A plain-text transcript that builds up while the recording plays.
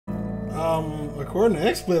According to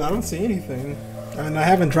XSplit, I don't see anything. And I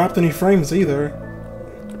haven't dropped any frames either.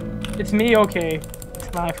 It's me, okay.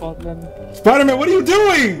 It's my fault then. Spider-Man, what are you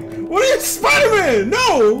doing? What are you, Spider-Man?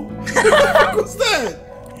 No! What the fuck was that?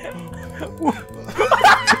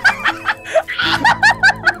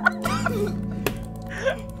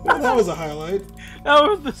 Well, that was a highlight. That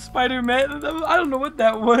was the Spider-Man. I don't know what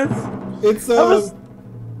that was. It's that was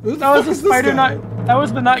the spider not. That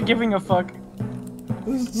was the not giving a fuck.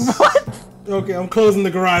 What? Okay, I'm closing the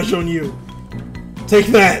garage on you. Take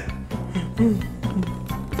that.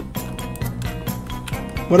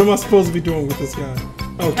 What am I supposed to be doing with this guy?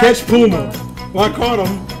 Oh, catch Puma. Well, I caught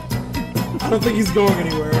him. I don't think he's going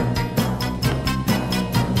anywhere.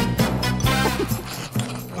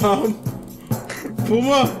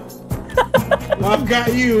 Puma. Well, I've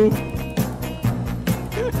got you.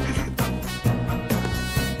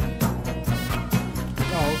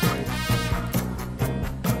 Oh, okay.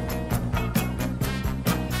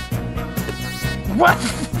 What?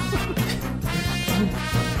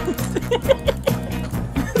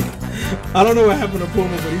 I don't know what happened to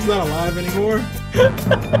Puma, but he's not alive anymore.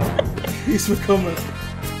 He's become an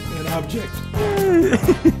object.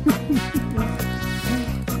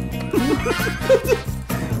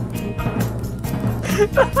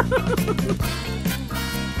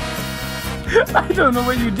 I don't know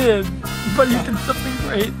what you did, but you did something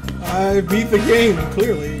great. I beat the game,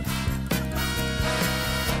 clearly.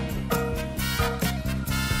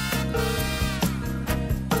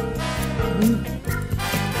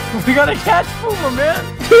 We gotta catch Puma, man!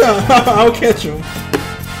 Yeah, I'll catch him.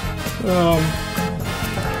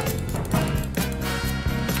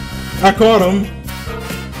 I caught him.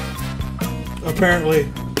 Apparently.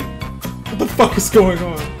 What the fuck is going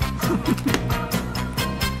on?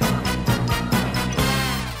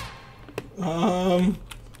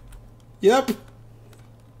 Yep.